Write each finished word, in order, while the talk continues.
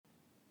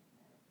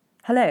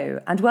Hello,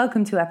 and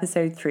welcome to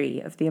episode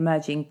 3 of the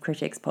Emerging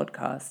Critics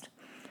podcast.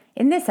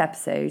 In this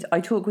episode,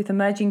 I talk with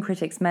Emerging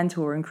Critics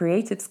mentor and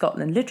Creative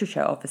Scotland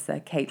Literature Officer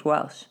Kate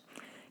Welsh.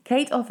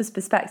 Kate offers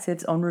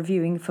perspectives on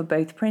reviewing for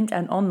both print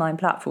and online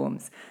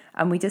platforms,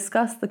 and we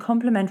discuss the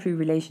complementary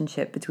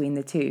relationship between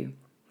the two.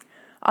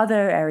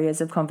 Other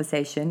areas of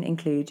conversation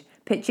include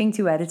pitching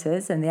to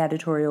editors and the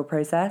editorial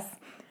process,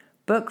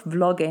 book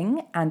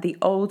vlogging and the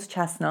old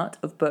chestnut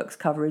of books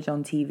coverage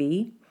on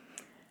TV,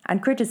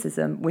 and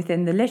criticism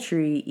within the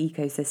literary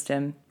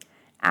ecosystem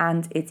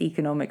and its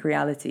economic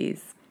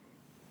realities.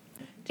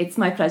 It's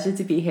my pleasure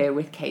to be here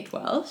with Kate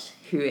Welsh,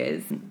 who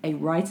is a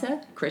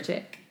writer,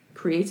 critic,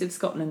 Creative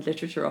Scotland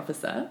Literature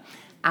Officer,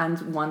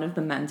 and one of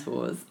the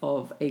mentors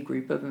of a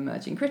group of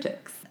emerging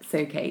critics.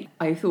 So, Kate,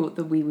 I thought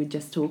that we would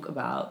just talk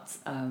about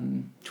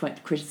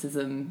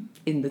criticism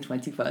in the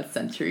 21st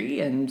century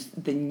and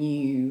the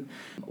new,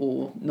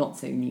 or not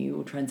so new,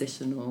 or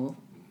transitional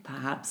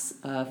perhaps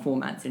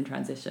formats in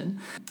transition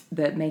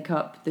that make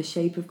up the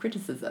shape of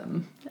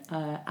criticism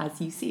as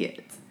you see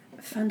it.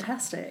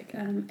 Fantastic.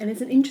 And it's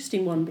an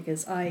interesting one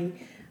because I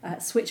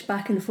switch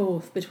back and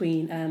forth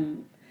between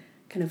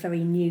kind of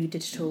very new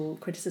digital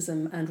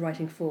criticism and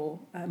writing for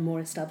more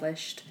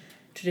established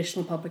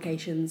traditional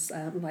publications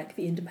like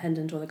The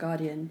Independent or The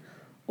Guardian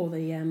or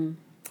the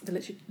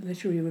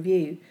Literary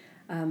Review,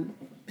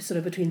 sort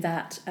of between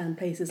that and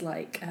places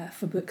like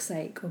For Book's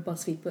Sake or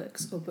BuzzFeed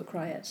Books or Book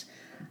Riot.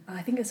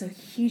 I think it's a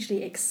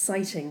hugely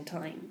exciting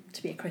time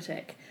to be a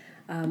critic,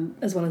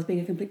 as well as being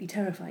a completely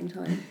terrifying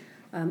time,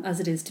 as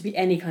it is to be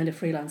any kind of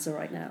freelancer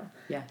right now.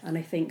 Yeah. And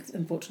I think,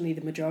 unfortunately,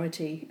 the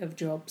majority of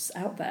jobs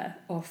out there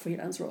are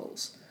freelance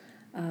roles.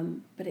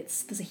 But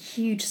there's a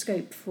huge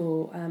scope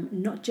for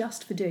not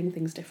just for doing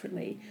things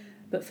differently,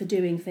 but for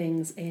doing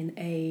things in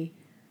a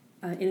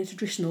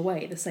traditional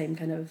way, the same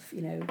kind of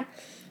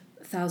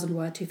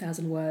 1,000-word,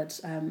 2,000-word,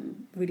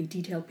 really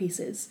detailed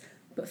pieces,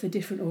 but for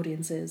different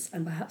audiences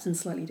and perhaps in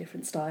slightly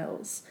different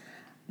styles.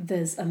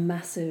 There's a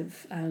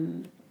massive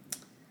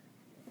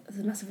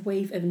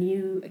wave of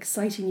new,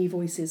 exciting new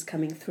voices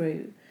coming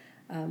through,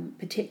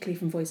 particularly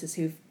from voices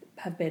who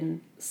have been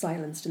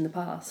silenced in the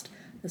past.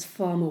 There's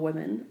far more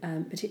women,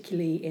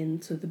 particularly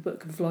in sort of the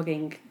book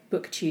vlogging,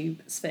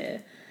 booktube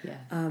sphere. Yes.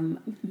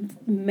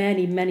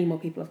 Many, many more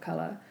people of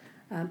colour.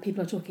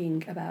 People are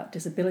talking about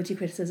disability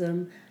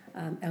criticism,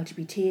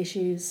 LGBT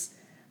issues.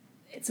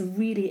 It's a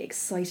really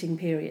exciting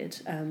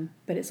period,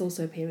 but it's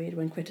also a period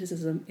when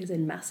criticism is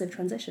in massive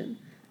transition.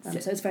 So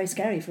it's very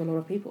scary for a lot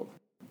of people.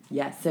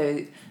 Yeah,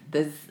 so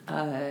there's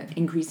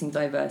increasing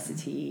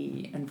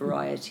diversity and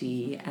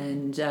variety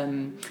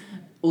and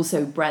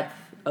also breadth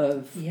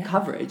of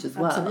coverage as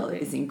well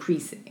absolutely. is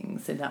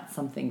increasing. So that's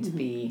something to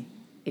be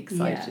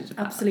excited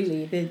about.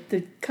 Absolutely.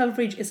 The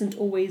coverage isn't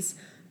always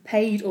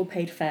paid or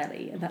paid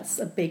fairly, and that's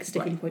a big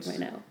sticking point right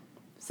now.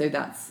 So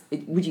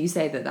would you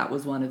say that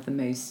was one of the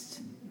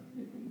most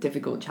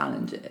difficult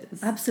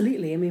challenges?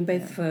 Absolutely. I mean,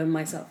 both for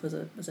myself as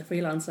a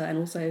freelancer and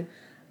also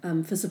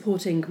for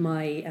supporting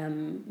my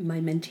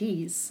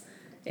mentees.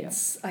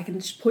 I can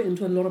just point them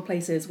to a lot of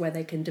places where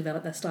they can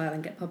develop their style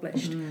and get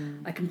published.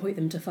 I can point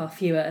them to far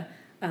fewer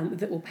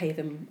that will pay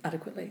them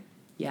adequately.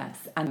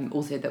 Yes, and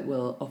also that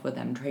will offer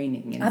them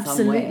training in some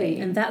way. Absolutely,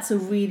 and that's a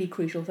really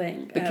crucial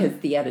thing. Because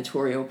the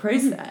editorial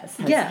process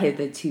has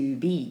hitherto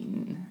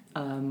been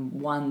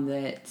one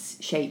that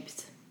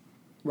shaped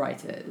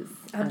writers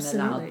and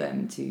allowed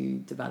them to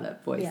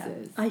develop voices.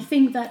 Yeah. I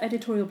think that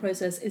editorial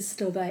process is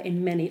still there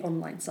in many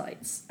online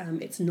sites.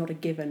 It's not a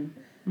given,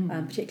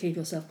 particularly if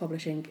you're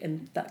self-publishing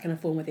in that kind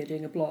of form, whether you're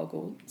doing a blog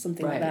or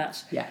something like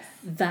that. Yes.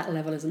 That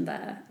level isn't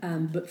there.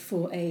 But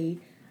for a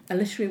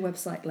literary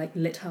website like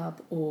LitHub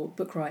or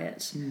Book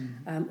Riot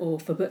or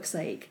For Book's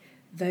Sake,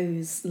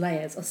 those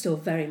layers are still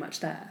very much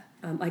there.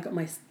 I got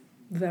my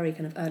very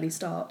kind of early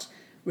start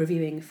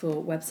reviewing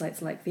for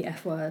websites like The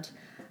F Word,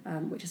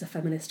 which is a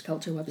feminist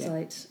culture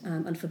website,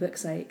 and For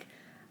Book's Sake.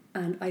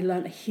 And I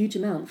learned a huge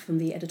amount from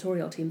the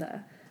editorial team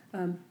there.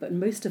 But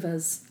most of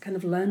us kind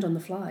of learned on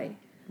the fly.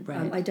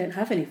 Right. I don't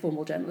have any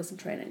formal journalism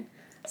training.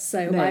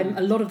 So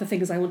a lot of the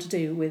things I want to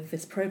do with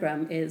this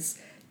programme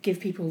is give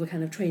people the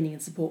kind of training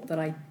and support that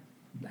I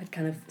had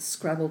kind of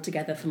scrabbled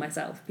together for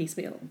myself,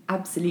 piecemeal.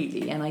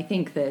 Absolutely, and I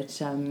think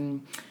that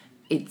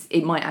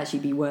it might actually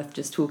be worth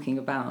just talking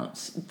about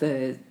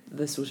the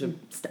sort of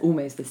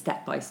almost the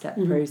step-by-step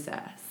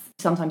process.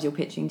 Sometimes you're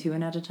pitching to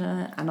an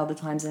editor, and other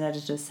times an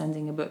editor's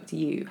sending a book to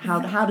you.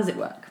 How does it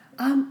work?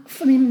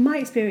 My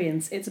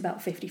experience, it's about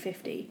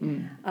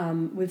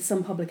 50-50. With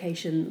some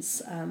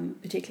publications,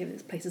 particularly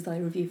with places that I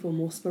review for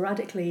more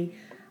sporadically,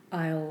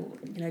 I'll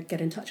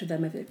get in touch with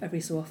them every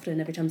so often,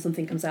 every time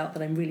something comes out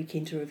that I'm really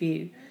keen to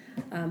review.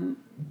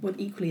 But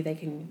equally, they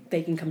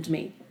can come to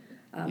me.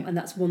 And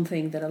that's one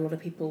thing that a lot of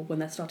people, when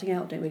they're starting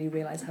out, don't really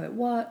realise how it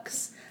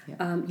works.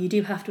 Yeah. You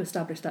do have to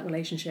establish that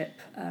relationship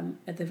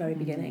at the very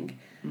beginning.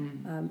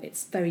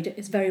 It's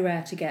very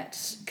rare to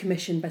get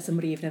commissioned by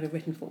somebody you've never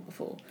written for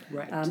before.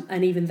 Right.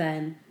 And even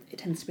then, it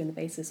tends to be on the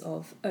basis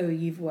of, oh,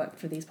 you've worked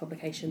for these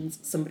publications,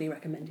 somebody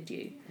recommended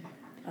you.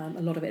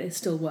 A lot of it is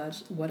still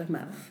word of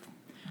mouth.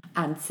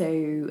 And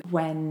so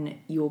when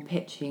you're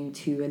pitching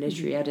to a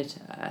literary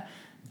editor,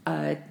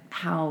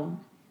 how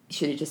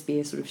should it just be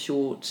a sort of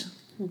short,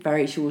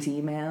 very short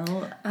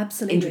email?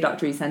 Absolutely.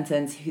 Introductory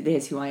sentence,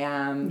 here's who I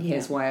am,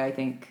 here's why I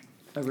think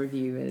a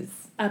review is...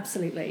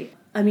 Absolutely.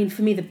 I mean,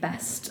 for me, the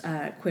best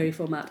query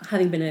format,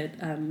 having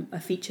been a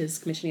features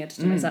commissioning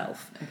editor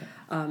myself,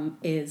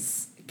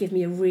 is give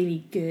me a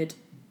really good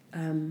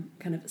kind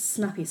of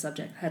snappy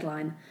subject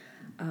headline,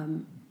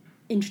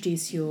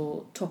 introduce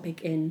your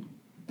topic in...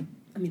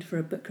 I mean, for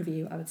a book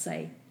review, I would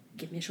say,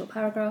 give me a short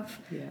paragraph,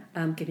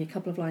 give me a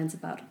couple of lines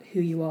about who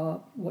you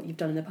are, what you've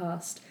done in the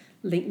past,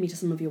 link me to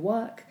some of your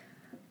work,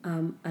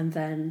 and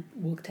then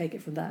we'll take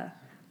it from there.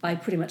 I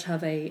pretty much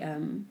have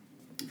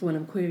for when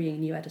I'm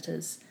querying new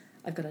editors,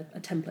 I've got a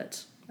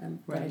template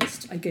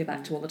that I go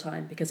back to all the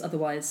time, because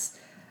otherwise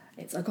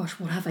it's, oh gosh,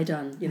 what have I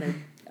done?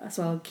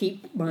 So I'll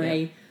keep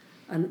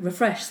and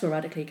refresh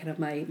sporadically kind of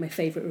my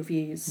favourite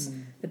reviews,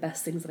 the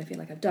best things that I feel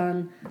like I've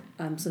done,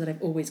 so that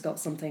I've always got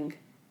something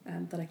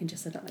that I can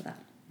just send out like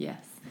that.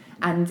 Yes.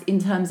 And in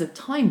terms of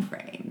time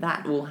frame,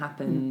 that all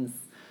happens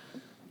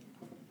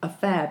a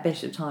fair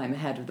bit of time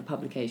ahead of the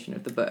publication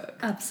of the book.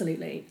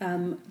 Absolutely.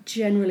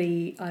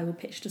 Generally, I will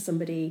pitch to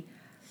somebody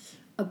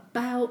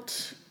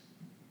about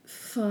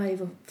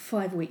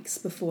five weeks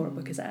before a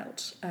book is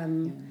out.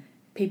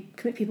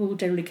 People will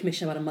generally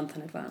commission about a month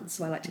in advance,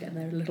 so I like to get in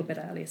there a little bit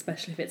early,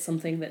 especially if it's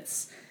something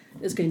that's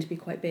going to be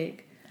quite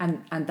big.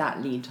 And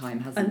that lead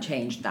time hasn't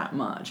changed that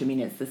much. I mean,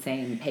 it's the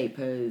same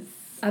papers...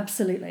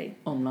 Absolutely.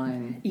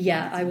 Online.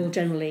 Yeah, I will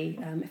generally,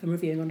 if I'm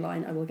reviewing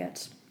online, I will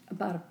get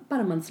about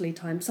a month's lead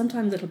time.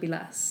 Sometimes it'll be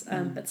less,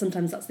 but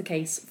sometimes that's the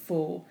case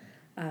for,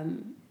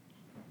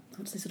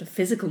 sort of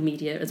physical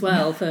media as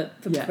well, for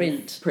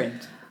print.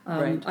 Print,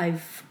 right.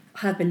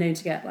 I've been known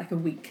to get like a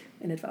week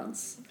in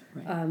advance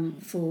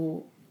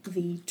for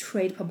the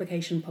trade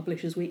publication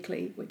Publishers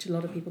Weekly, which a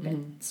lot of people get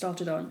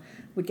started on,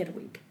 would get a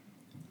week.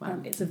 Wow.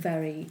 It's a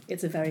very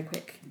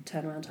quick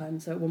turnaround time.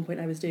 So at one point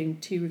I was doing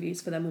 2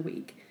 reviews for them a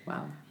week.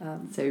 Wow.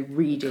 So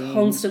reading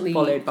constantly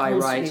followed by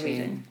writing.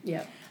 Reading.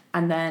 Yeah.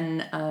 And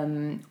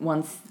then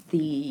once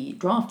the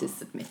draft is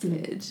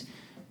submitted,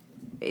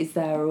 is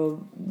there a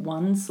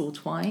once or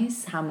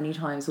twice? How many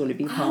times will it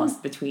be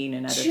passed between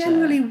an editor?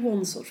 Generally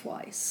once or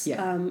twice.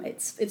 Yeah.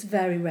 It's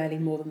very rarely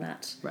more than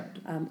that. Right.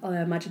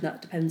 I imagine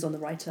that depends on the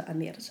writer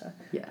and the editor.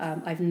 Yes.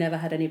 I've never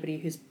had anybody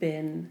who's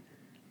been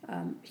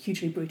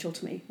hugely brutal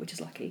to me, which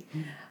is lucky.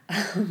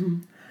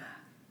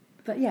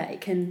 But yeah,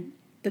 it can...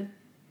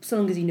 so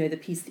long as you know the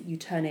piece that you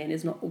turn in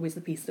is not always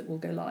the piece that will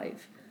go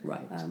live.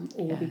 Right.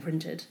 Or will be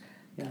printed.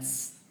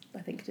 That's... I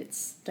think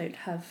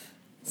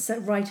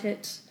write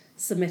it,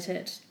 submit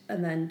it,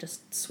 and then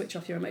just switch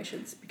off your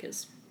emotions,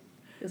 because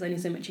there's only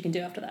so much you can do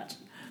after that.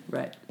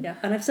 Right. Yeah,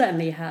 and I've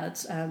certainly had,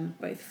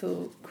 both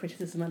for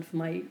criticism and for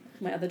my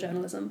other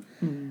journalism,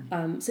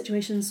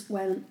 situations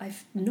when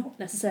I've not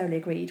necessarily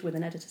agreed with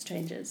an editor's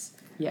changes.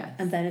 Yes.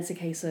 And then it's a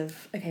case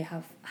of, okay,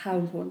 how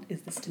important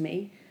is this to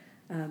me?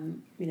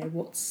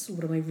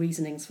 What are my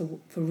reasonings for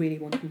really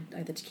wanting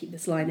either to keep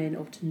this line in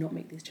or to not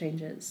make these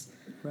changes?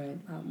 Right.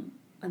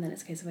 And then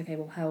it's a case of, okay,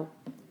 well, how,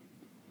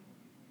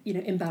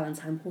 in balance,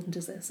 how important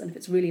is this? And if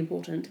it's really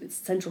important, if it's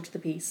central to the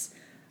piece,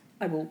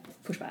 I will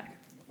push back.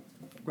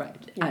 Right.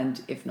 Yeah.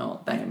 And if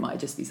not, then it might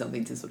just be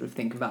something to sort of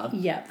think about.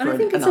 Yeah, and I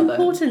think it's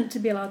important to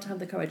be allowed to have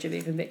the courage of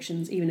your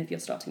convictions, even if you're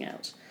starting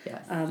out.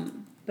 Yes.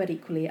 But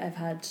equally, I've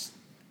had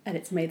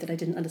edits made that I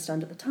didn't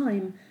understand at the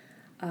time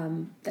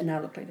that now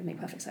look like they make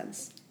perfect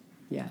sense.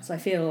 Yeah. So I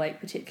feel like,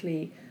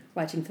 particularly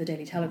writing for the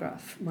Daily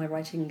Telegraph, my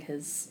writing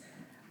has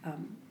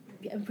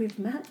improved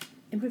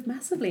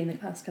massively in the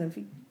past kind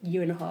of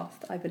year and a half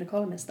that I've been a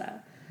columnist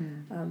there,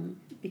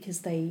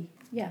 because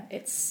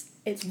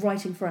it's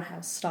writing for a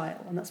house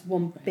style, and that's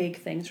one big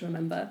thing to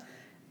remember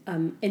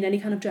in any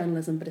kind of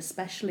journalism, but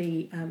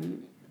especially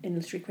in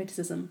literary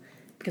criticism,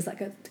 because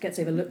that gets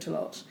overlooked a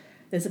lot.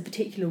 There's a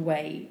particular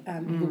way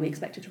you will be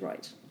expected to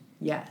write.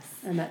 Yes.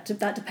 And that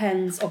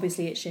depends,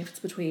 obviously it shifts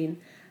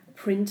between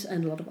print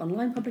and a lot of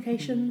online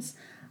publications,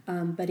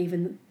 but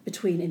even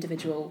between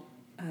individual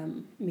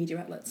media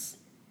outlets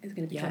is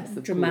going to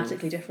be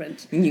dramatically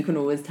different. You can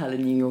always tell a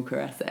New Yorker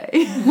essay.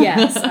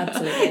 Yes,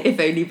 absolutely. If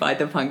only by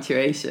the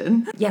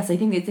punctuation. Yes, I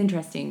think it's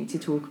interesting to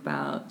talk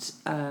about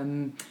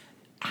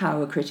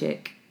how a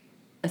critic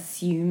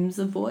assumes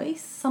a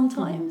voice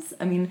sometimes.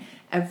 I mean,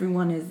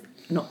 everyone is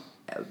not...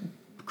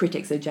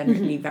 critics are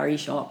generally very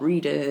sharp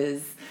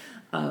readers,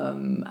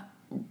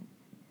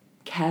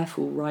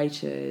 careful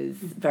writers,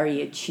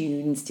 very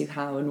attuned to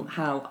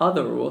how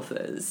other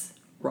authors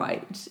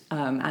write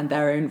and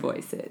their own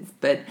voices.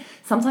 But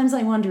sometimes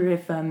I wonder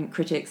if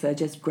critics are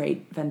just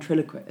great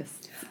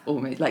ventriloquists,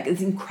 almost. Like,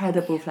 there's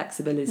incredible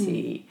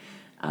flexibility.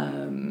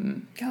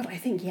 God, I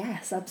think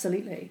yes,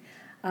 absolutely.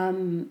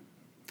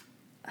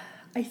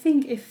 I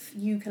think if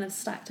you kind of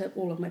stacked up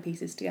all of my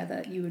pieces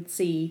together, you would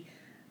see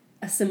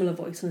a similar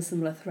voice and a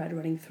similar thread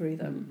running through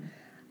them.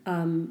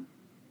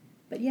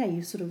 But yeah,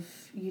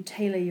 you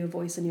tailor your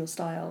voice and your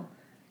style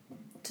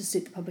to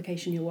suit the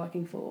publication you're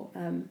working for.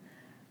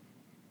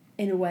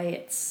 In a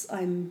way,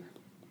 I'm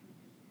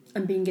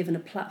being given a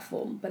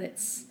platform, but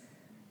it's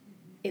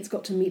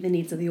got to meet the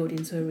needs of the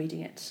audience who are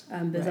reading it.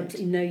 There's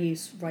absolutely no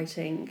use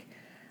writing,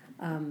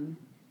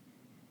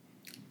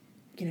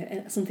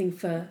 something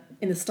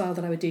in the style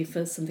that I would do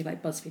for something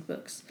like BuzzFeed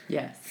Books.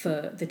 Yes.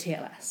 For the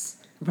TLS.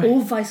 Right.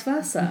 Or vice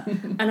versa.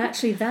 And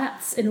actually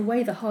that's, in a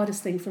way, the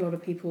hardest thing for a lot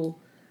of people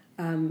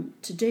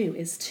to do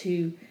is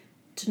to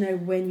know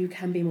when you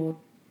can be more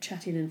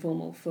chatty and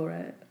informal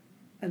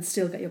and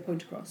still get your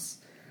point across.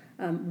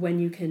 When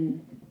you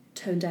can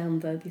tone down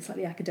the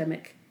slightly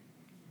academic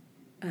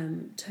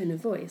tone of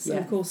voice. Yes. And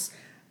of course,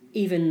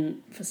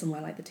 even for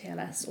somewhere like the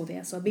TLS or the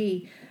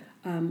SRB,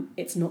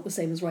 it's not the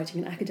same as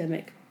writing an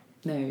academic.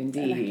 No,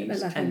 indeed.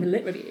 An academic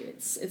lit review.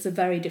 It's a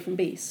very different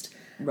beast.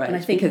 Right, and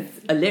I think, because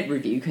a lit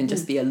review can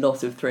just be a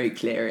lot of throat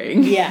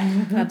clearing.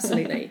 Yeah,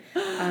 absolutely.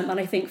 And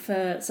I think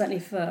certainly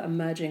for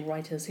emerging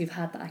writers who've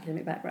had that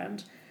academic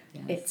background,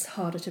 yes. It's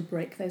harder to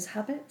break those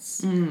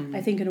habits.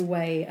 I think in a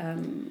way,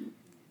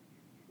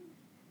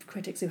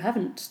 critics who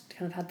haven't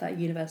kind of had that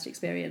university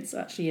experience are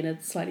actually in a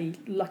slightly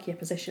luckier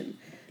position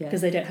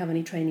because they don't have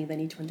any training they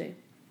need to undo.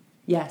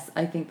 Yes,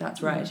 I think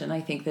that's right. And I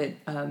think that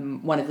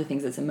one of the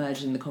things that's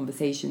emerged in the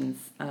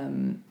conversations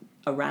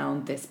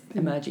around this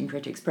Emerging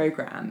Critics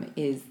programme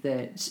is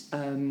that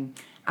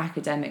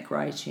academic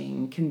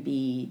writing can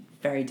be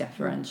very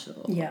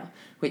deferential,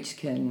 which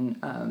can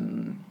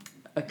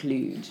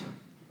occlude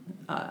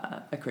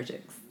a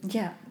critic's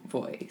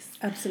voice.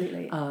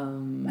 Absolutely.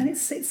 And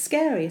it's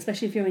scary,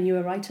 especially if you're a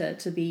newer writer,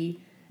 to be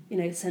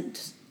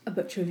sent a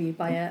book to review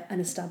by an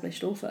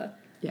established author.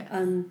 Yes.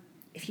 And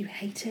if you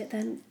hate it,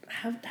 then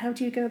how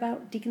do you go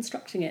about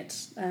deconstructing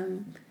it?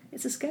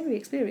 It's a scary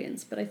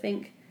experience, but I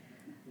think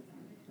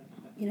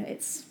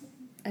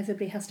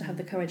everybody has to have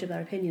the courage of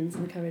their opinions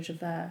and the courage of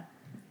their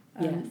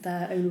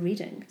own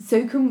reading.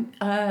 So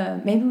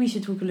maybe we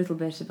should talk a little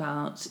bit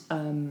about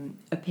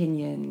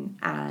opinion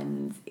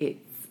and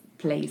its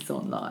place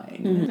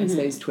online. Mm-hmm. I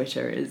suppose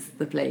Twitter is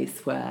the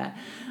place where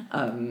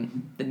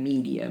the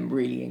medium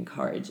really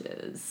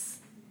encourages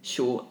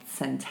short,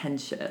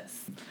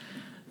 sententious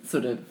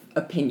sort of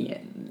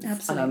opinions,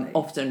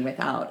 often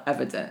without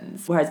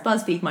evidence. Whereas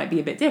BuzzFeed might be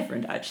a bit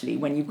different, actually,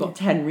 when you've got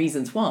 10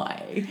 reasons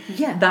why.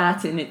 Yeah.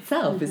 That in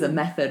itself is a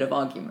method of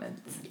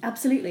argument.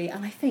 Absolutely.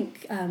 And I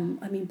think,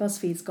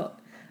 BuzzFeed's got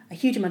a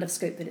huge amount of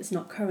scope that it's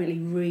not currently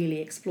really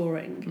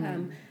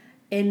exploring.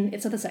 In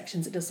its other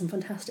sections, it does some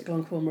fantastic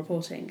long-form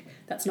reporting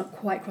that's not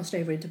quite crossed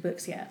over into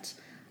books yet.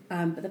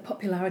 But the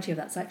popularity of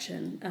that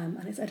section, and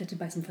it's edited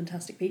by some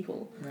fantastic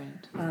people,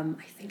 right. I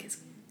think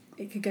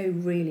it could go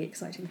really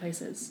exciting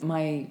places.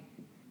 My,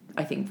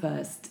 I think,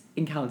 first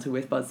encounter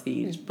with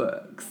BuzzFeed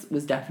books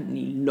was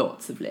definitely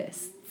lots of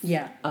lists.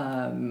 Yeah.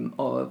 And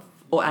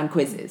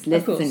quizzes,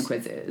 lists and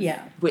quizzes.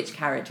 Yeah. Which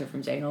character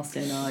from Jane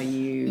Austen are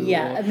you?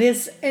 Yeah, and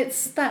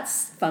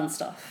that's fun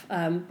stuff.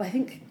 But I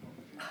think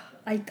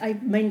I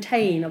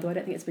maintain, although I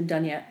don't think it's been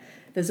done yet,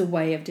 there's a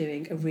way of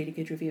doing a really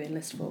good review in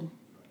list form.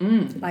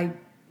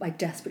 I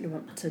desperately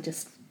want to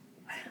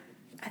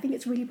I think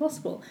it's really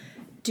possible.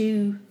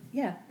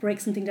 Break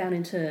something down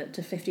into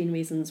 15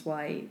 reasons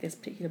why this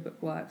particular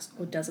book works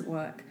or doesn't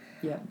work.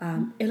 Yeah.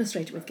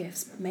 Illustrate it with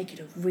GIFs, but make it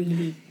a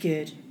really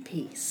good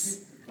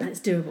piece. And it's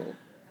doable.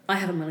 I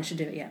haven't managed to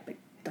do it yet,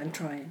 but I'm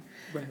trying.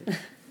 Right.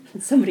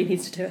 Somebody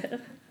needs to do it.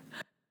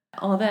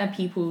 Are there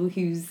people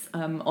whose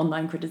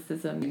online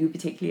criticism you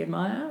particularly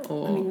admire?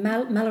 Or? I mean,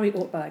 Mallory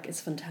Ortberg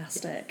is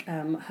fantastic.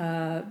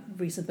 Her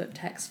recent book,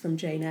 Text from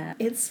Jane Eyre,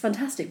 it's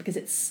fantastic because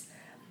it's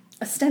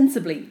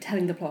ostensibly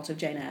telling the plot of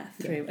Jane Eyre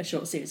through a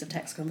short series of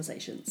text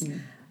conversations,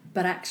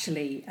 but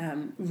actually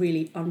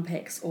really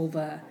unpicks all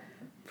the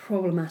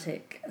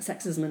problematic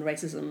sexism and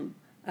racism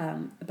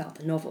about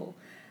the novel.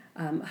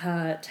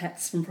 Her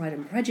Text from Pride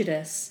and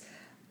Prejudice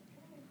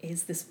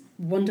is this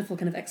wonderful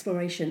kind of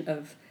exploration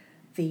of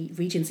the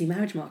Regency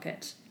marriage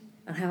market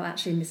and how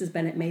actually Mrs.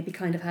 Bennet maybe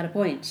kind of had a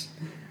point.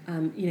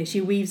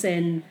 She weaves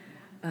in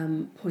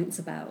points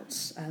about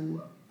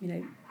 17th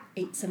and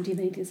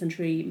 18th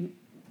century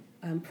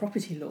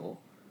property law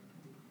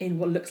in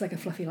what looks like a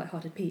fluffy,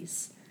 light-hearted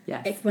piece.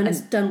 Yes. When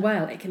it's done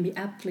well, it can be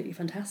absolutely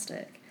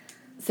fantastic.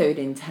 So it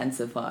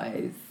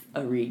intensifies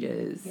a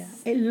reader's... Yeah.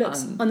 It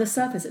looks, on the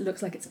surface, it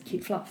looks like it's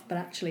cute fluff, but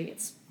actually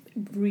it's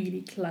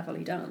really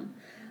cleverly done.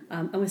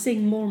 And we're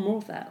seeing more and more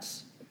of that,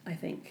 I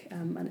think.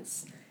 And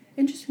it's,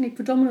 interestingly,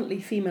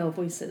 predominantly female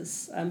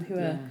voices who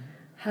are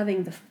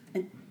having the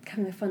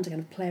fun to kind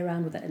of play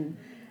around with it and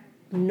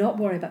not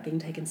worry about being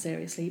taken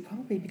seriously,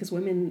 probably because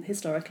women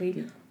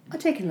historically are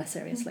taken less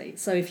seriously.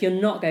 So if you're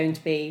not going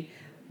to be,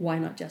 why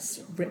not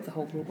just rip the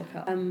whole rule book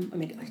up? I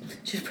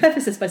should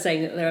preface this by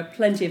saying that there are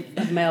plenty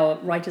of male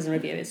writers and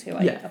reviewers who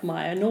I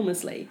admire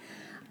enormously.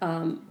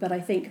 But I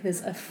think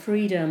there's a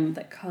freedom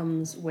that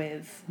comes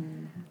with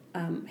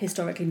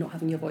historically not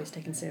having your voice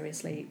taken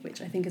seriously,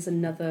 which I think is a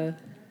lot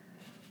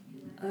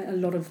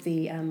of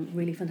the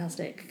really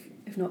fantastic,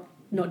 if not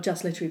not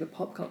just literary but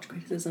pop culture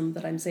criticism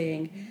that I'm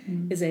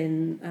seeing is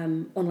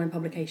in online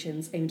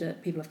publications aimed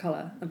at people of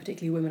colour, and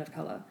particularly women of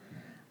colour.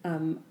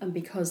 And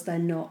because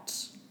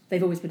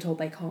they've always been told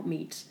they can't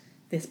meet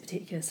this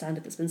particular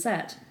standard that's been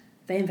set,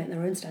 they invent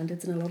their own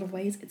standards. In a lot of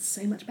ways, it's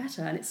so much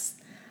better. And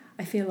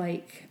I feel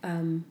like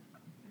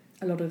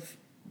a lot of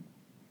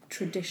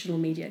traditional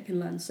media can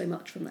learn so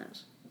much from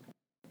that.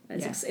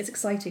 It's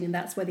exciting, and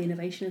that's where the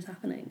innovation is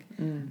happening.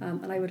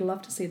 And I would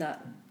love to see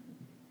that.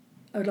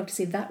 I would love to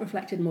see that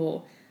reflected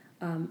more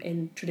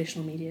in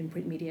traditional media and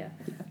print media,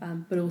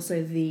 but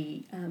also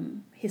the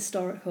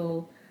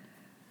historical,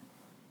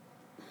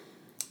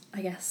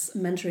 I guess,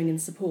 mentoring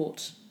and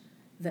support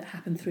that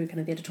happened through kind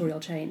of the editorial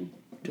chain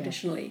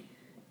traditionally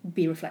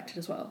be reflected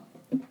as well.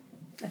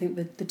 I think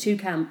the two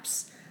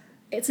camps,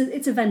 it's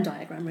a Venn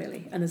diagram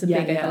really, and there's a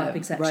big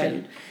overlapping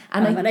section,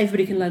 right. and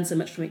everybody can learn so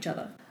much from each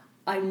other.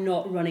 I'm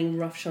not running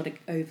roughshod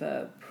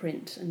over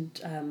print and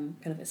kind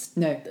of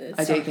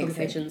I don't think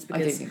publications so.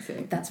 because I don't think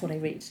so. that's what I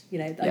read.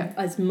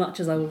 As much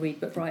as I will read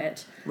Book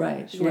Riot.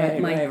 Right.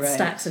 My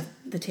stacks of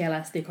the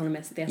TLS, the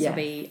Economist, the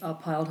SRB are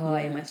piled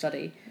high in my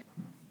study.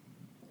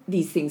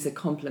 These things are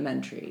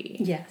complementary.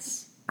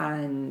 Yes.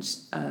 And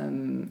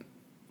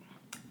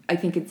I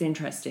think it's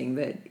interesting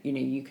that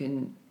you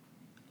can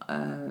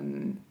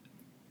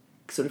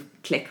sort of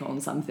click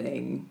on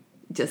something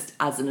just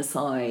as an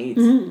aside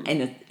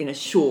in a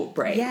short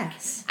break,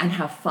 and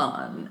have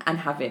fun and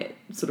have it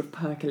sort of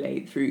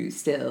percolate through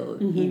still,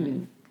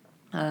 even.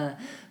 But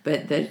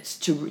that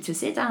to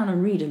sit down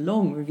and read a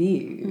long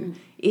review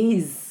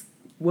is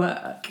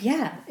work.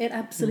 Yeah, it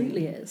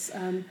absolutely is.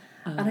 And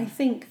I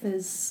think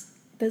there's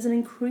an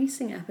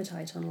increasing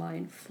appetite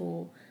online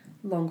for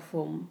long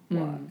form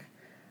work.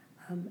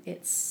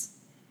 It's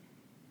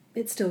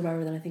still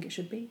rarer than I think it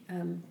should be.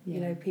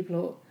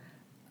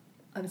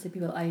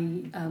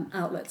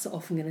 Outlets are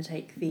often going to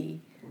take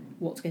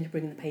what's going to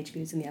bring in the page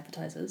views and the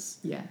advertisers.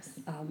 Yes.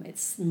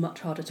 It's much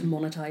harder to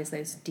monetize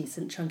those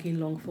decent, chunky,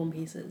 long form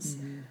pieces.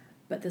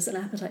 But there's an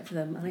appetite for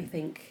them, and I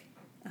think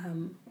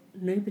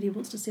nobody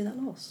wants to see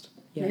that lost.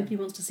 Yeah. Nobody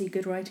wants to see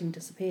good writing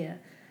disappear,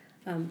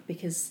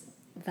 because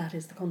that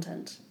is the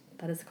content.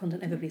 That is the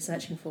content everybody's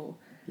searching for.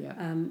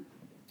 Yeah.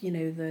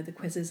 The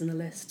quizzes and the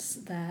lists,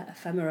 they're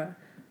ephemera.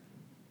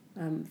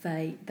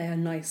 They are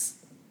nice.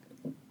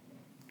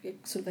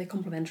 They're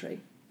complementary,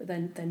 but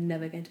then they're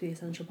never going to be the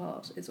essential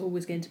part. It's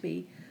always going to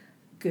be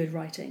good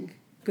writing.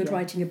 Good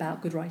writing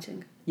about good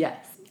writing.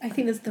 Yes. I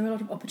think there are a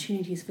lot of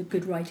opportunities for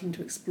good writing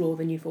to explore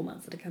the new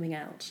formats that are coming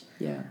out.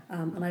 Yeah.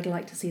 And I'd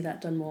like to see that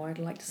done more. I'd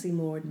like to see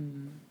more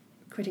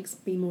critics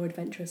be more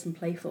adventurous and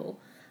playful.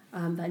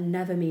 That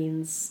never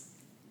means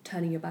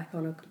turning your back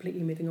on or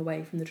completely moving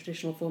away from the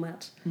traditional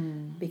format,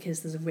 because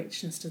there's a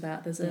richness to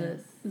that. There's a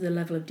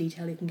level of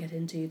detail you can get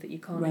into that you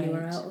can't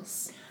anywhere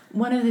else.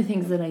 One of the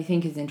things that I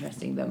think is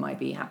interesting that might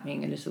be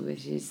happening a little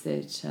bit is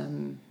that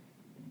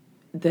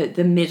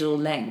the middle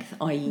length,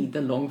 i.e.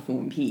 the long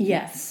form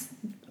piece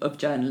of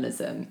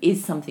journalism,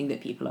 is something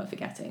that people are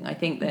forgetting. I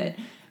think that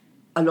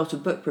a lot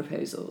of book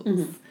proposals,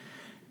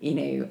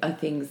 are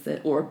things that,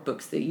 or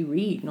books that you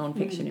read,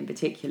 non-fiction in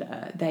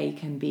particular, they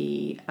can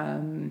be,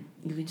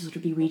 you can sort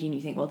of be reading,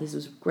 you think, well, this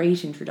was a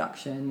great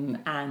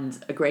introduction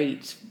and a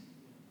great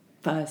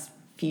first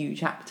few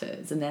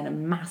chapters, and then a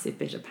massive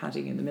bit of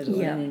padding in the middle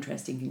and an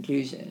interesting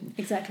conclusion.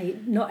 Exactly.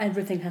 Not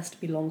everything has to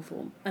be long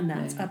form, and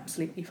that's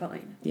absolutely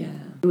fine. Yeah.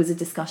 There was a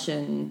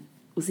discussion,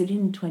 was it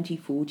in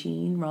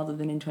 2014 rather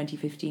than in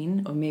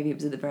 2015? Or maybe it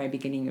was at the very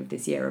beginning of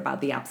this year,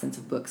 about the absence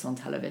of books on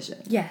television.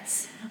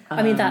 Yes.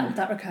 I mean,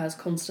 that recurs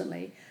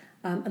constantly.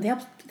 And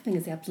the thing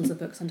is, the absence of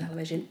books on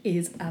television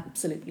is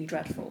absolutely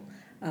dreadful.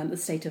 The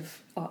state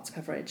of arts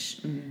coverage.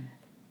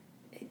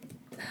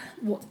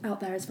 What's out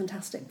there is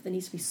fantastic, but there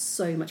needs to be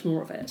so much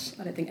more of it.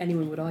 I don't think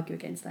anyone would argue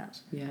against that.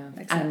 Yeah.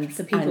 Except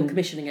the people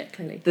commissioning it,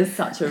 clearly. There's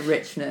such a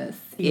richness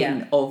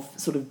of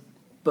sort of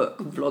book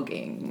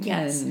vlogging.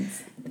 Yes. And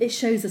it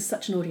shows there's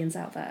such an audience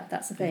out there.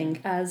 That's the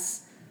thing.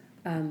 As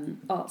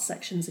art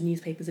sections and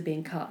newspapers are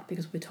being cut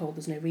because we're told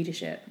there's no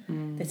readership,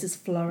 this is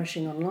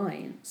flourishing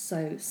online.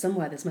 So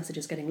somewhere this message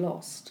is getting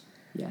lost.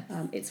 Yes.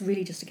 It's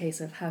really just a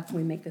case of how can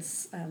we make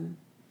this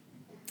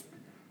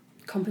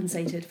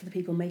compensated for the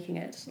people making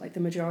it. Like,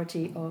 the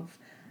majority of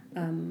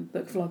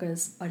book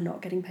vloggers are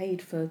not getting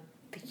paid for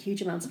the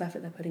huge amounts of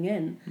effort they're putting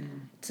in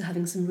to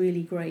having some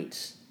really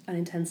great and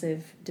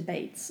intensive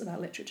debates about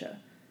literature.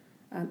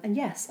 And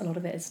yes, a lot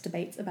of it is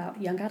debates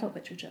about young adult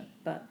literature,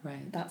 but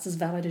that's as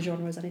valid a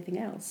genre as anything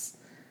else.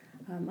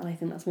 And I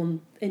think that's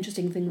one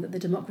interesting thing that the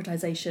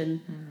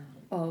democratisation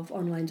of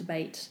online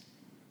debate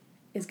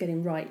is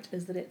getting right,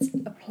 is that it's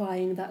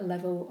applying that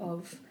level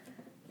of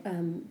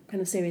kind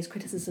of serious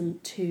criticism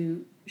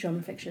to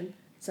genre fiction.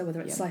 So whether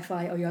it's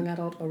sci-fi or young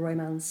adult or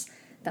romance,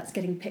 that's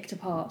getting picked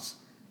apart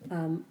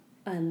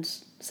and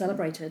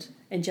celebrated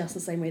in just the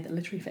same way that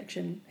literary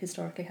fiction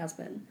historically has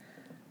been.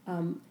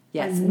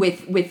 Yes,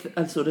 with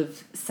a sort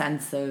of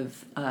sense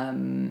of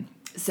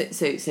So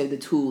the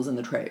tools and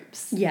the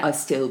tropes Yeah. are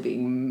still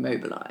being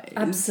mobilized.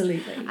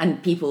 Absolutely.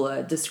 And people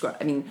are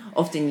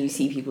often you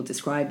see people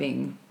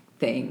describing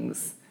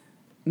things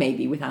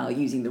maybe without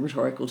using the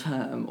rhetorical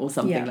term or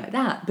something like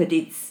that, but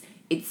it's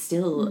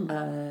still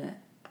an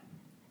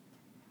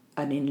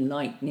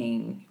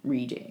enlightening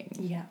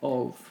reading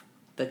of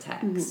the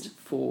text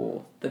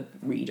for the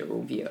reader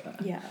or viewer.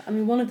 Yeah, I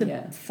mean, one of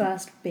the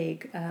first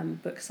big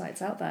book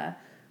sites out there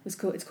it's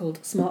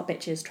called Smart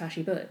Bitches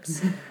Trashy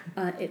Books.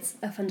 It's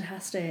a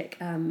fantastic,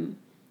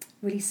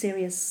 really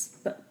serious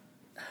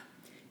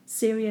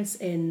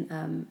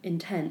in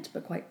intent,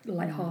 but quite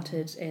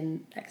light-hearted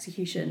in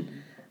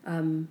execution.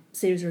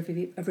 Series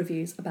of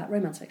reviews about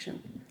romance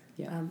fiction.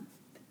 Yeah.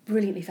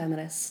 Brilliantly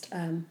feminist.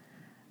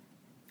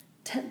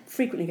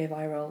 Frequently go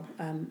viral,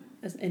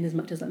 in as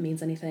much as that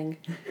means anything.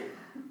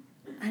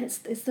 And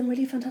it's some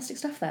really fantastic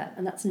stuff there,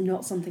 and that's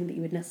not something that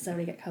you would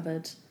necessarily get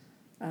covered.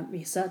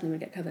 You certainly would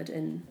get covered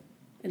in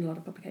a lot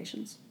of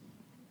publications.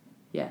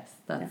 Yes,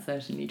 that's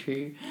certainly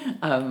true.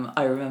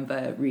 I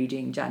remember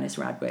reading Janice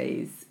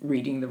Radway's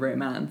Reading the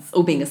Romance,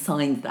 or being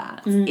assigned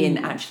that in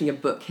actually a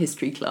book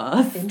history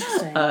class.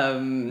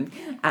 Interesting.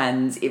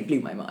 And it blew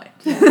my mind.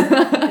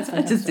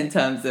 Yeah, just in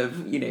terms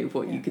of,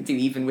 what you could do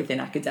even within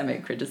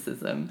academic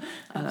criticism.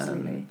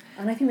 Absolutely.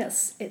 And I think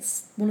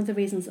it's one of the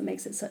reasons that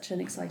makes it such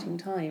an exciting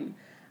time.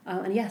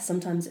 And yes,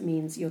 sometimes it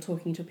means you're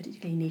talking to a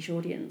particularly niche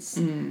audience,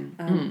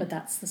 but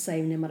that's the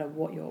same no matter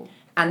what you're...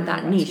 And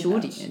that niche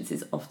audience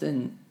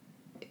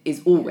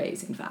is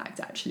always, in fact,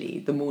 actually,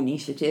 the more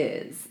niche it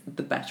is,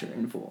 the better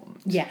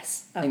informed.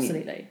 Yes,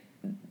 absolutely.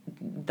 I mean,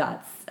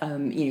 that's,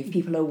 if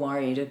people are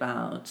worried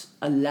about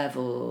a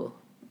level,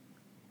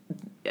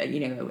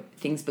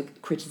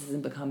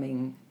 criticism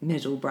becoming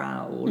middle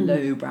brow or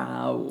low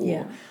brow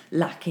or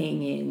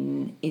lacking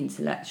in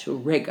intellectual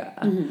rigour,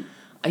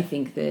 I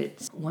think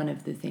that one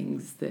of the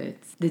things that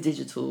the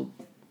digital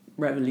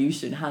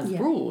revolution has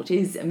brought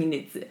is,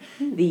 it's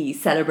the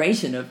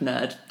celebration of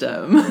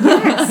nerddom.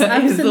 Yes,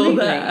 absolutely. Is all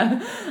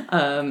there.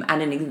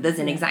 And there's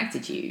an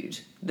exactitude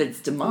that's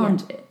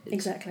demanded.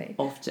 Exactly.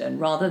 Often,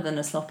 rather than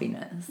a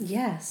sloppiness.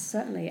 Yes,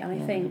 certainly. And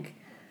I think,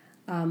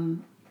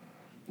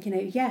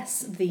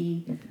 yes,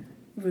 the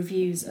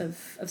reviews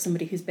of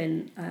somebody who's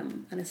been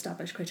an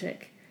established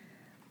critic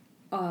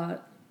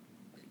are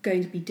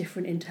going to be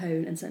different in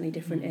tone and certainly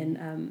different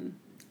in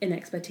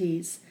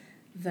expertise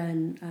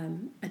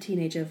than a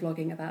teenager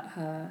vlogging about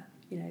her,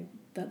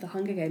 the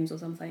Hunger Games or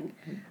something.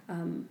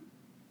 And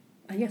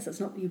yes, that's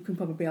not. You can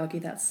probably argue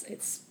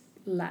it's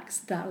lacks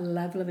that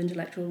level of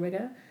intellectual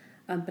rigor,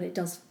 but it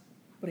does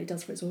what it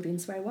does for its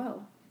audience very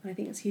well. And I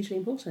think it's hugely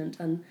important.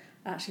 And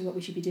actually, what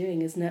we should be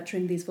doing is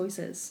nurturing these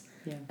voices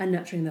and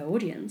nurturing their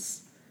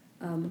audience,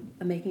 and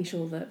making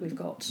sure that we've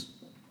got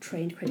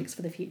trained critics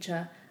for the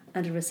future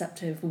and a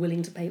receptive,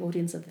 willing to pay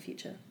audience of the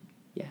future.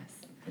 Yes.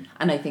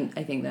 And I think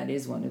that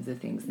is one of the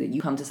things, that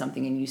you come to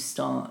something and you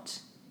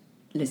start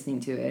listening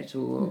to it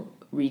or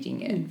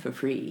reading it for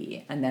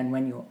free, and then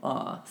when you're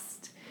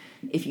asked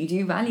if you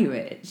do value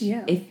it,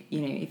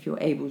 if you're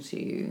able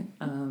to,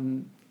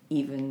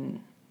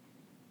 even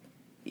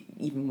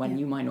when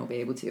you might not be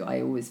able to,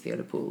 I always feel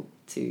a pull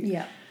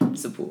to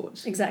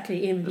support.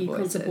 Exactly. If you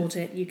can't support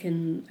it, you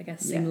can, I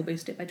guess, signal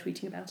boost it by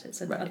tweeting about it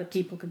so that other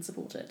people can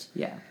support it.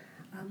 Yeah.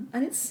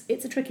 And it's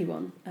a tricky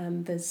one.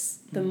 There's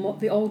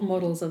the old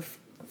models of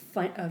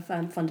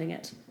funding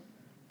it,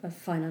 of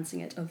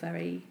financing it, are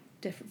very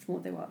different from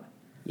what they were.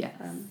 Yes.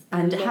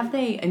 And have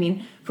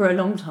they, for a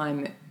long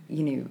time,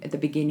 at the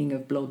beginning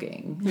of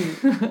blogging.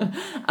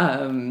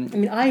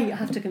 I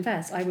have to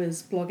confess, I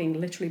was blogging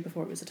literally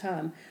before it was a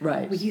term.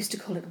 Right. We used to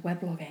call it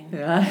webblogging.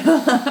 Yeah.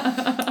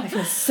 I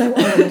feel so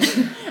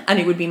old. And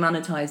it would be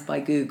monetized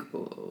by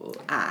Google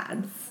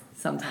ads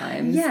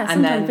sometimes. Yeah,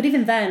 sometimes. But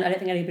even then, I don't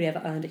think anybody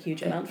ever earned a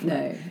huge amount from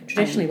it.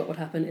 Traditionally, what would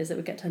happen is it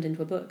would get turned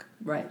into a book.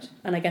 Right.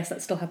 And I guess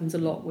that still happens a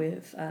lot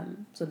with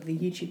sort of the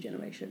YouTube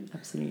generation.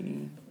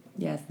 Absolutely.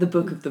 Yes, the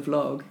book of the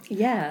vlog.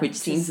 Yeah. Which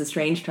seems a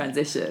strange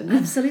transition.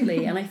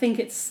 Absolutely. And I think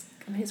it's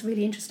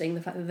really interesting,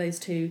 the fact that those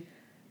two,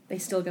 they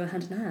still go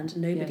hand in hand.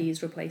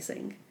 Nobody's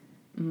replacing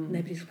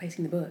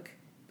the book.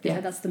 Yeah,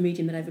 that's the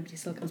medium that everybody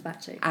still comes back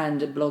to.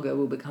 And a blogger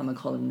will become a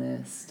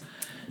columnist.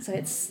 So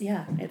it's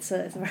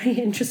a very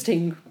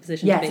interesting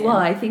position to be in. Well,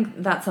 I think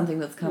that's something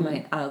that's come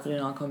out in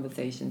our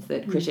conversations,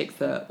 that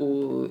critics are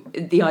all...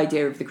 The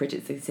idea of the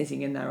critics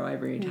sitting in their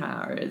ivory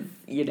tower is,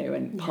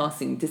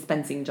 and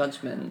dispensing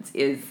judgment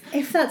is...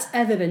 If that's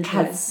ever been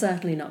true, it's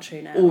certainly not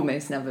true now.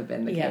 Almost never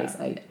been the case,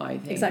 I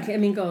think. Exactly.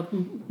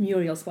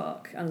 Muriel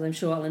Spark, as I'm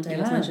sure Alan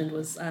Taylor's mentioned,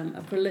 was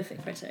a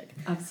prolific critic.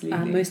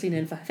 Absolutely. Mostly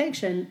known for her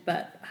fiction,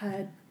 but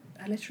her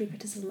literary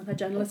criticism and her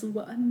journalism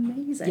were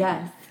amazing.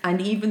 Yes, and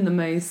even the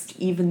most,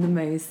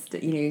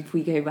 if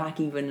we go back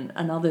even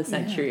another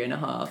century and a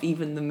half,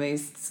 even the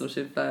most sort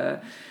of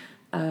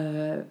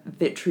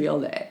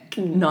vitriolic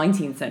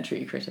 19th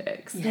century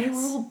critics, they were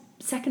all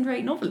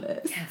second-rate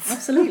novelists. Yeah,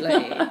 absolutely.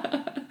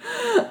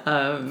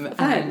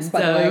 Thanks,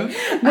 by the way.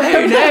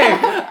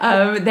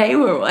 No. They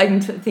were. I'm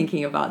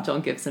thinking about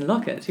John Gibson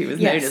Lockett, who was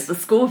known as the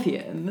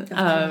Scorpion,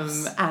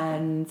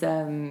 and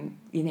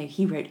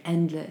he wrote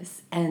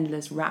endless,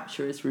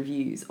 rapturous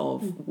reviews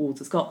of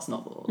Walter Scott's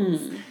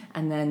novels,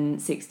 and then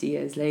 60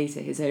 years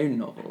later, his own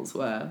novels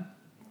were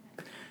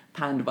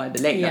panned by the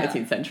late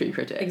 19th century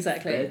critics.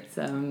 Exactly.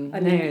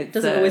 But, it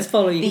doesn't always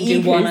follow you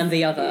can do one and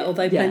the other,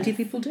 although plenty of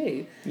people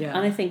do. Yeah.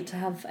 And I think to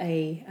have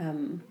a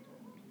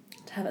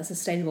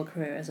sustainable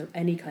career as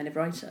any kind of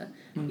writer,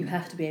 you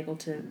have to be able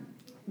to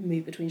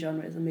move between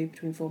genres and move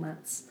between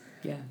formats.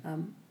 Yeah.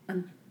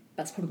 And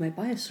that's probably my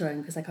bias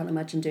throwing, because I can't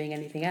imagine doing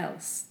anything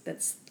else.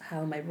 That's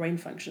how my brain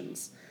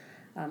functions.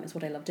 It's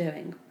what I love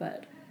doing.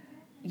 But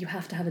you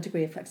have to have a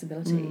degree of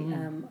flexibility.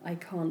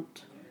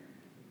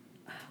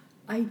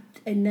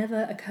 It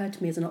never occurred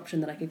to me as an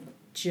option that I could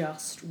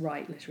just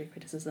write literary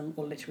criticism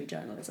or literary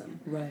journalism.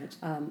 Right.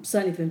 Certainly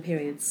there have been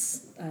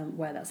periods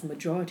where that's the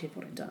majority of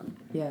what I've done.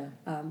 Yeah.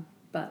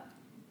 But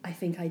I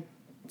think I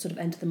sort of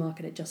entered the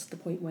market at just the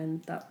point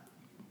when that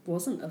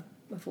wasn't a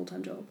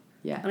full-time job.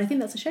 Yeah. And I think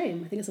that's a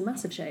shame. I think it's a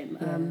massive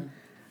shame.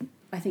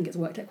 I think it's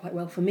worked out quite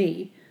well for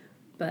me,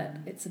 but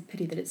it's a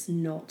pity that it's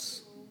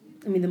not...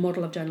 I mean, the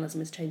model of journalism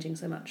is changing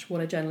so much.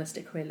 What a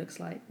journalistic career looks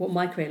like, what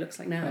my career looks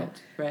like now,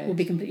 will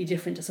be completely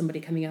different to somebody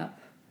coming up,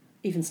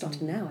 even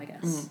starting now, I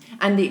guess.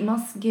 And it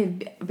must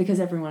give, because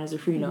everyone is a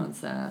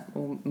freelancer,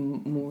 or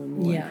more and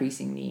more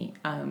increasingly,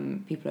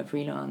 people are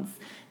freelance,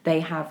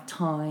 they have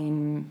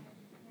time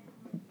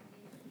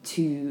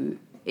to...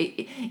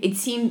 It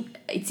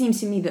seems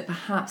to me that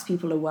perhaps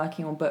people are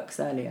working on books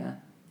earlier.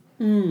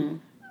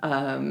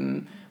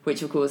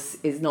 Which, of course,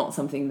 is not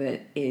something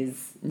that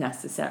is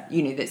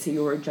necessary. That so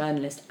you're a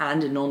journalist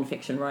and a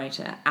non-fiction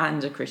writer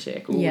and a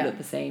critic all at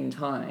the same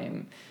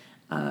time,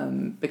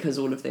 because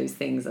all of those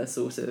things are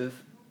sort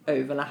of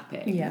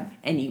overlapping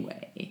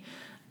anyway.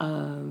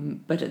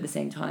 But at the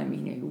same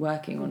time,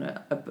 working on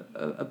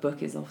a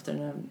book is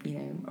often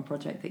a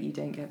project that you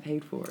don't get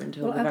paid for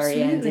until the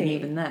very end, and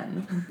even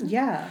then.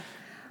 Yeah.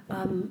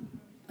 I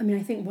mean,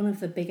 I think one of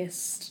the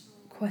biggest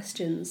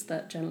questions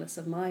that journalists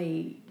of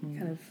my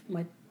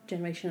my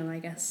generation and I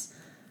guess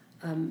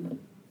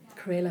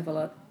career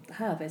level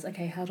have is,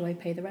 okay, how do I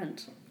pay the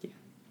rent? Yeah.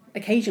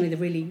 Occasionally the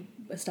really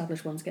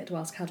established ones get to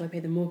ask, how do I pay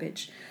the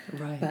mortgage?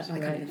 Right. But I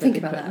can't even think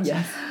about that.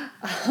 Yes.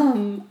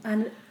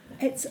 And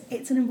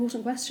it's an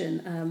important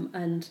question,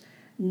 and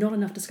not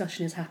enough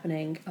discussion is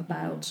happening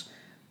about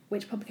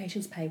which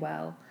publications pay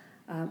well,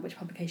 which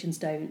publications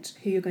don't,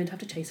 who you're going to have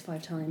to chase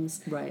 5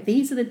 times. Right.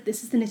 This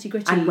is the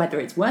nitty-gritty. And whether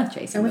it's worth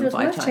chasing them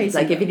 5 times.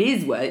 Like, if it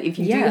is worth, if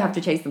you do have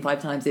to chase them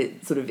 5 times,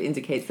 it sort of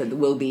indicates that there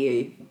will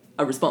be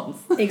a response.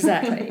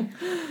 Exactly.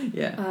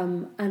 Yeah.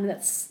 And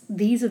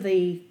these are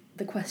the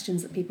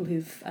questions that people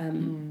who've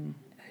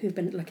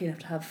been lucky enough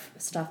to have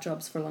staff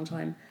jobs for a long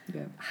time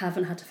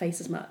haven't had to face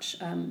as much.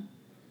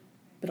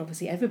 But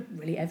obviously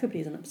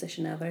everybody's in that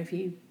position now.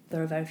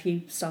 There are very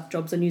few staff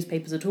jobs in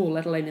newspapers at all,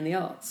 let alone in the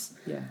arts.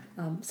 Yeah.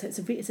 So it's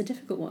a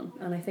difficult one,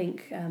 and I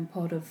think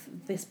part of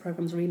this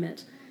programme's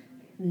remit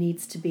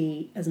needs to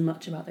be as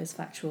much about those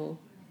factual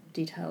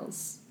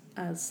details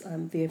as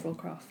the overall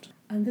craft.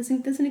 And there's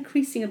an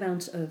increasing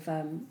amount of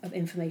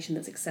information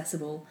that's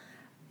accessible.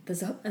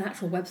 There's an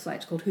actual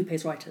website called Who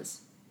Pays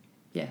Writers.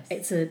 Yes.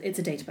 It's a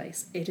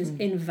database. It is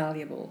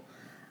invaluable,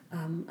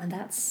 and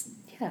that's.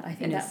 Yeah, I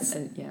think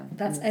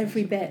that's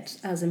every bit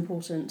as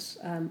important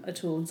a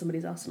tool in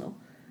somebody's arsenal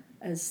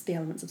as the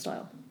elements of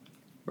style.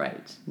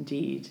 Right,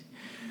 indeed.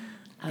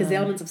 Because the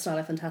elements of style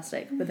are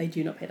fantastic, but they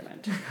do not pay the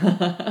rent.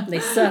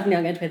 They certainly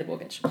aren't going to pay the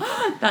mortgage.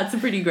 That's a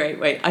pretty great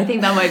way. I think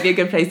that might be a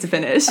good place to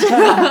finish.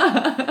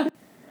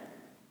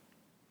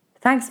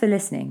 Thanks for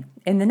listening.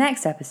 In the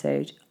next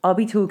episode, I'll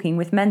be talking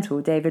with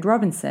mentor David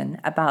Robinson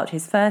about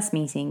his first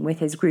meeting with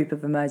his group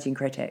of emerging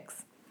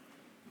critics.